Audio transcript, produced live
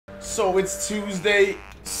So it's Tuesday,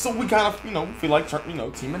 so we kind of, feel like,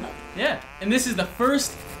 teaming up. Yeah, and this is the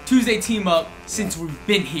first Tuesday team up since we've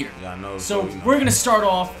been here. Yeah, I know. So we're gonna start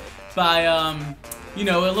off by, a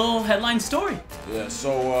little headline story. Yeah.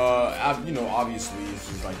 So obviously this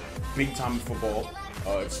is like big time in football.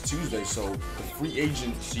 It's Tuesday, so the free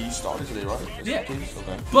agency started today, right? Yeah. Okay.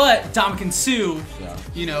 But Ndamukong Suh,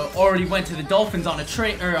 Yeah. already went to the Dolphins on a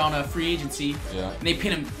on a free agency. Yeah. And they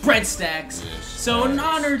paid him bread stacks. Yes. So an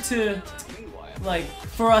honor to,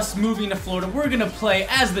 for us moving to Florida, we're gonna play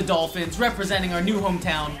as the Dolphins, representing our new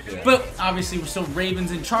hometown. Yeah. But obviously, we're still Ravens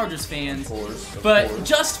and Chargers fans. Of course. But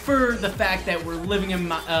just for the fact that we're living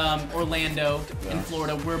in Orlando, in Yeah.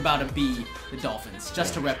 Florida, we're about to be the Dolphins,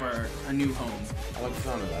 just to rep our new home. I like the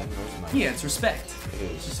sound of that. It's nice. Yeah, it's respect. It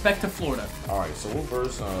is. Respect to Florida. All right. So we'll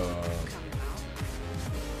verse.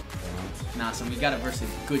 Nah, son, we got to verse a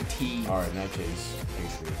good team. All right. In that case,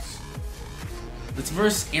 Patriots. Let's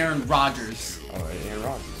verse Aaron Rodgers. All right, Aaron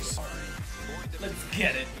Rodgers. Let's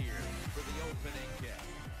get it.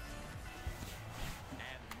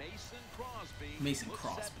 Mason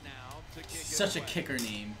Crosby. Such a kicker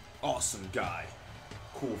name. Awesome guy.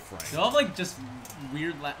 Cool friend. They all have just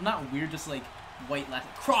weird, not weird, just white last.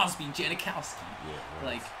 Crosby, Janikowski. Yeah.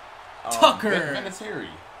 Like Tucker. Vinatieri.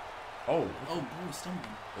 Oh. Oh, blue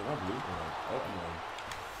stumbling. They're not blue.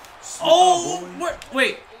 Oh, what?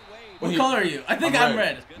 Wait. What color are you? I think I'm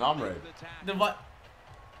red. No, I'm red. Then what?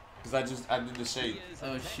 Because I did the shade.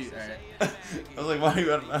 Oh shoot! All right. I was like, why are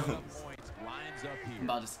you out of bounds? I'm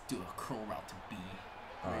about to just do a curl route to B.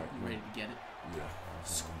 All right. You ready to get it? Yeah.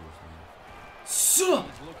 Suh!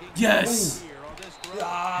 Yes!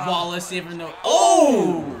 Ah. Wallace, even though.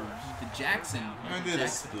 Oh! The Jackson. I did a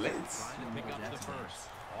split.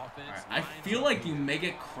 Alright, I feel like you may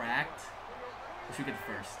get cracked. We should get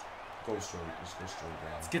the first. Go straight. Let's go straight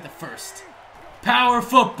down. Let's get the first. Power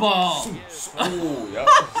football! Oh, yep.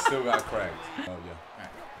 Still got cracked. Oh, yeah.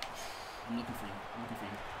 Alright. I'm looking for you. I'm looking for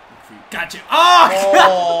you. Looking for you. Gotcha!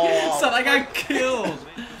 Oh! Son, I got killed!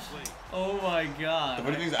 Oh my god. The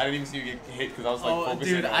funny thing is, I didn't even see you get hit because I was like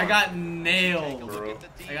focusing dude, on. I got nailed. Bro.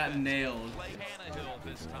 I got nailed.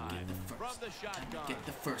 Get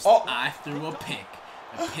the first. Oh. I threw a pick.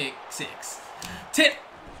 A pick six. Tip!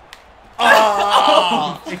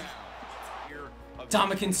 Ah!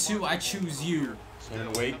 Ndamukong Suh, I choose you. Suh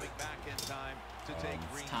and Wake. It's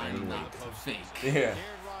time not to fake. Yeah.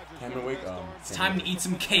 Suh and Wake. It's time to eat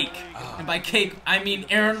some cake. And by cake, I mean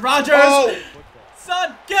Aaron Rodgers. Oh!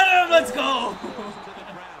 Son, get him! Let's go!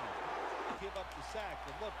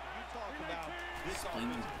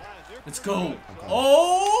 Let's go.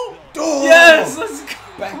 Oh! Oh! Yes! Let's go!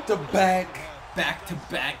 Back to back.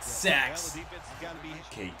 Back-to-back sacks.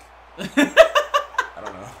 Cake. I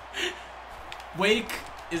don't know. Wake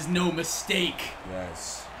is no mistake.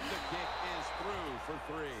 Yes.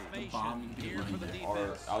 The bomb, you can get running back.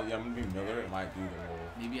 Or I'm gonna be Miller. It might do the role.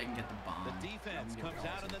 Maybe I can get the bomb. The defense comes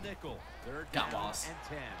out in the nickel. Got Wallace.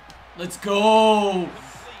 10. Let's go!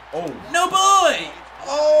 Oh. No boy!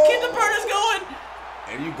 Oh. Keep the burners going!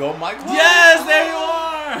 There you go, Mike. Yes, there you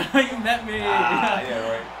are! You met me. Yeah,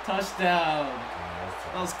 right. Touchdown.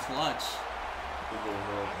 That was clutch.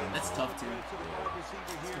 Yeah. That's tough too.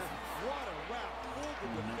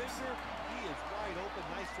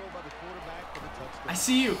 I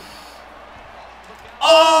see you.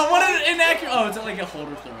 Oh, what an inaccurate. Oh, it's like a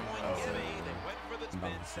holder throw.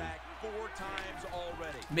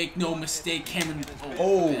 Make no mistake, Cameron.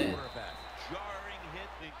 Oh. Man.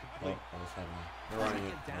 Oh, what's happening? They're running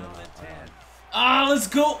it. Ah, let's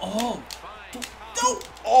go. Oh. Oh.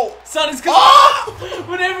 Oh. Son, it's because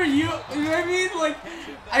whenever you know what I mean? Like,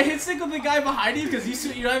 I hit stick with the guy behind you because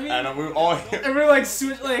you know what I mean? I know, we're all here. And we're like,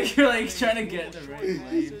 you're like trying to get the right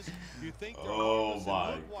lane. Oh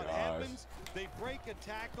my gosh. They break a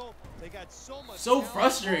tackle. They got so much. So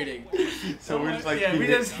frustrating. So we're just like, yeah, we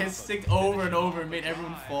just hit stick over and over and made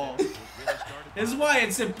everyone fall. This is why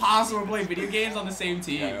it's impossible to play video games on the same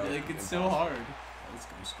team. Yeah, like, it's so hard. Let's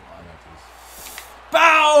go, squad. Good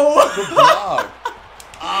Bow! block.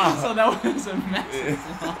 So that was a massive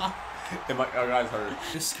block. Our guys hurt.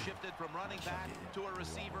 Just Shifted from running back to a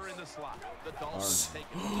receiver in the slot. The Dolphins take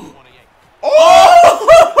it to 28. Oh!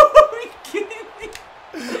 Are you kidding me?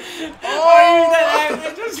 Oh,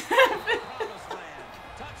 that just happened.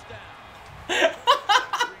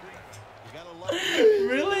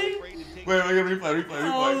 Really? Wait, we're gonna replay.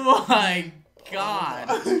 Oh my god.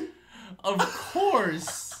 Of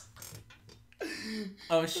course.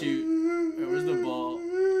 Oh shoot. Wait, where's the ball?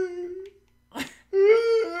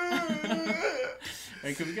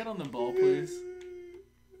 Alright, can we get on the ball, please?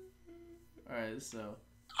 Alright, so.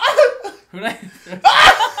 Who'd I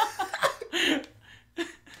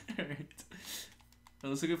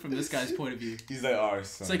Let's look at it from this guy's point of view. He's like, alright,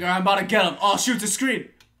 son. It's like, alright, I'm about to get him. Oh, shoots a screen.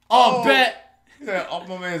 Oh, bet. He's like, off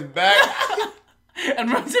my man's back.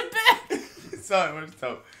 And runs it back. Son, where's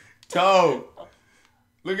Toe? Toe.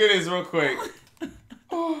 Look at this real quick.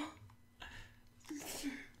 Oh,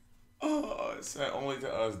 it's said only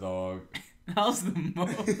to us, dog. How's the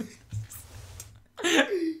most?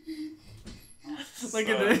 Look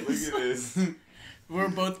at this. Look at this. We're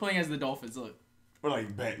both playing as the Dolphins. Look. We're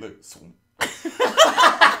like, bet, look.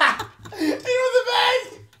 You know the bag?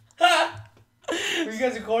 Are you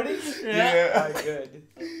guys recording? Yeah. Alright, good.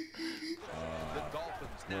 The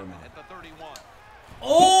Dolphins snap it at the 31.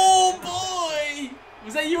 Oh boy!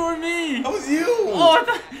 Was that you or me? That was you. Oh, I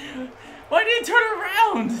thought, why did you turn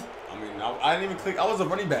around? I mean, I didn't even click. I was a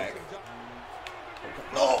running back.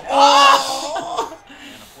 No. Oh! And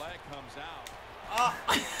a flag comes out.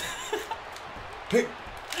 Pick.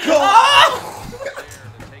 Go. There to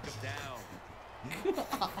take him down.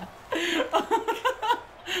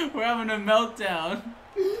 We're having a meltdown.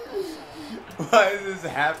 Why is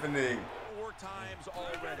this happening? 4 times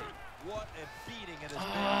already. What a beating it has been.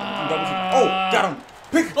 Oh, got him.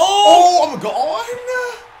 Pick. Oh! Oh, I'm gonna go on.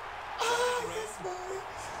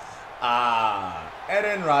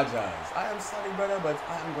 Aaron Rodgers. I am sorry, brother, but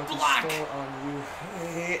I am going to Block. score on you.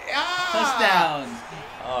 Hey, Touchdown.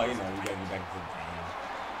 Oh, you know, we gotta get back to the game.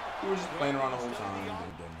 We were just playing around the whole time.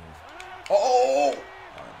 Oh!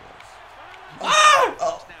 Ah!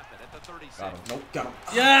 Oh! Snap it at the 36. Got him. Nope, got him.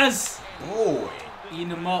 Yes! Boy. Eating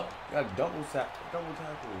him up. Got a double tackle.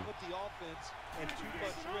 With the offense and too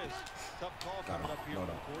much risk. Tough call Got him. coming up here. No,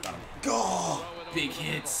 from the got him. coordinator. Go! Big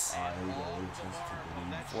hits. Alright, here we go. We're chance to take the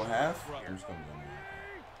lead before half. I'm just coming in there.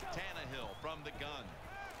 Tannehill from the gun.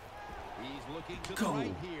 He's looking to Go. the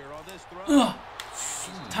right here on this throw.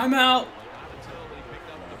 Timeout. Not until they picked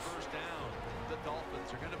up the first down. The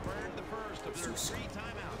Dolphins are going to burn the first of their 3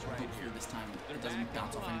 timeouts right Hopefully here. this time They're it doesn't back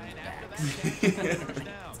bounce on off the anyone's line after backs. that catch for the first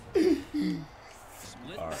down.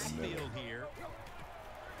 Split All right, backfield here.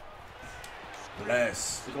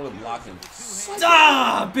 Bless. Look at the blocking.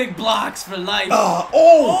 Ah! Big blocks for life. Oh!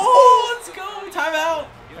 Oh, let's go. Timeout.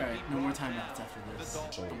 Alright, no more timeouts after this.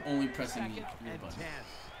 I'm only pressing your button.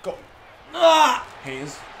 Go. Ah!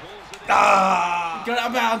 Hands. Ah! Got out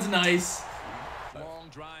of bounds. Nice. Long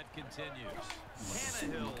drive continues.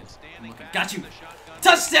 Tannehill standing back Got you. in the shotgun.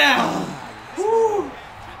 Touchdown! Woo!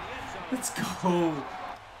 Let's go.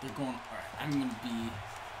 They're going. Alright, I'm going to be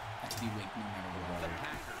actually awake no matter The what.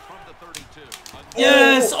 Packers from the 32.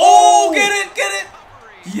 Yes! Oh, get it! Get it!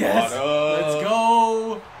 Yes! What up? Let's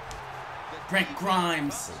go! Brent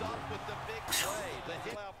Grimes. With the big play, the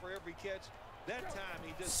hit out for every catch. That time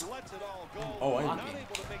he just lets it all go. Oh, I Not didn't.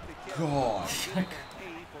 able to make the catch. God. Getting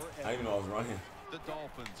paid I for didn't even know I was running. The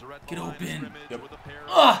Dolphins are at the Get line of open. scrimmage Yep. with a pair of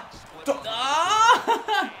Ah! split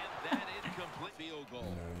Ah! and that incomplete field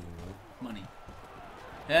goal. Money.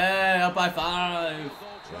 Hey, up by 5. Yeah,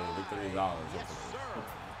 victory is ours. Yes, sir.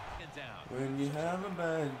 And down. When you have a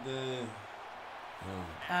bad day.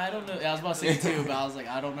 I don't know. I was about to say it too, but I was like,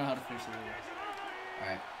 I don't know how to finish the lyrics.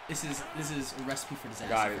 Alright. This is a recipe for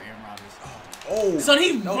disaster Got for it. Aaron Rodgers. Oh! Son,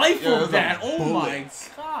 he No, rifled yeah, that. those are Oh my bullets.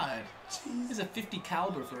 god. He's a 50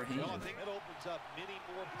 caliber for a hand. I think that opens up many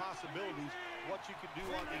more possibilities. What you can do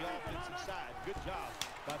on the offensive side. Good job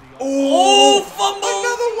by the offense. Oh, fumble!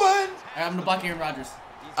 Another one! I'm gonna block Aaron Rodgers.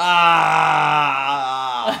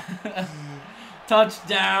 Ah!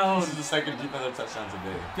 Touchdown. This is the second defensive touchdown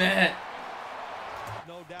today. Bet.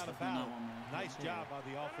 No doubt about it. Nice job by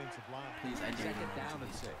the offensive line. Please, I dare you. Down to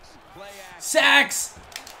 6. Play action Sacks.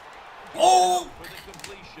 Oh, for the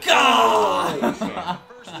completion. God.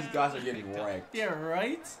 These guys are getting wrecked. Yeah,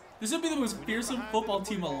 right? This would be the most fearsome football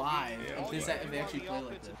team alive if they actually play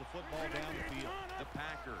like this. The football down the field. The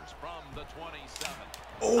Packers from the 27.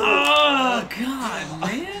 Oh, God,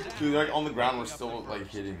 man. Dude, they're like on the ground, we're still like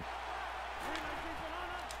hitting.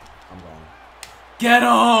 I'm going. Get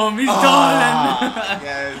him. He's done.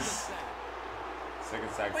 Yes.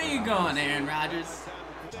 Second sack. Where for you Rodgers. going, Aaron Rodgers?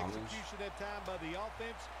 Good execution that time by the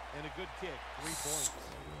offense and a good kick. 3 points.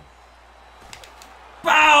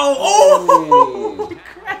 Bow. Oh,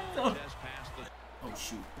 crap. Just past the Oh,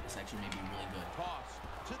 shoot. This actually may be really good. toss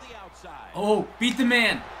to the outside. Oh, beat the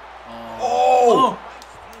man. Oh!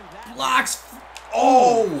 Blocks.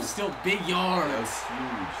 Oh! Still big yards. That's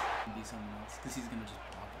huge. Be someone else because he's gonna just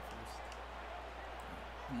block it first.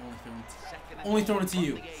 I'm only throwing it to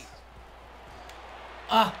you.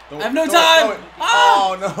 Ah, I have no time. Ah!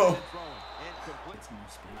 Oh no! Thrown. Incomplete. It's more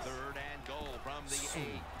space. Third and goal from the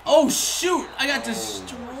 8. Oh shoot! I got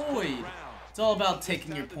destroyed. It's all about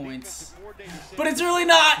taking your points, but it's really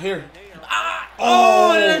not. Here. Ah!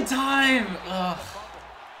 Oh, another time. Ugh.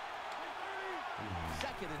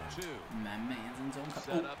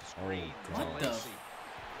 set up screen. What the?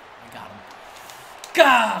 I got him.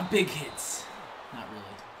 Gah! Big hits. Not really.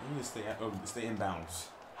 You need to stay in bounds.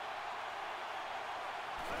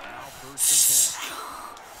 Now first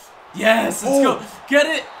and 10. Yes, let's go. Get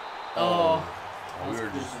it. Oh. We were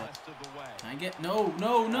just Rest of the way. Can I get? No,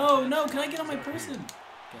 no, no, no. Can I get on my person?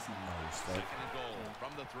 Guess not. Second and goal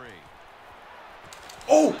from the 3.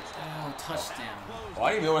 Oh! Oh, touchdown. Oh,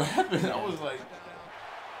 I didn't know what happened. I was like,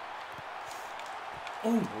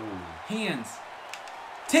 Oh, hands.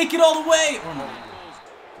 Take it all the way. Or no.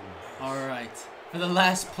 All right. For the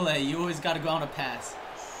last play, you always got to go on a pass.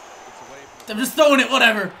 I'm just throwing it.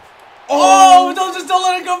 Whatever. Oh, don't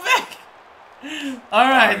let it go back. All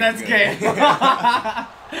right, that's game. oh,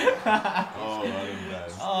 that was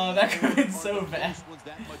bad. Oh, that could have been so bad.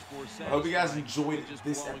 I hope you guys enjoyed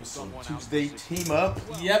this episode. Tuesday, team up.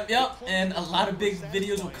 Yep. And a lot of big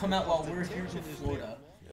videos will come out while we're here in Florida.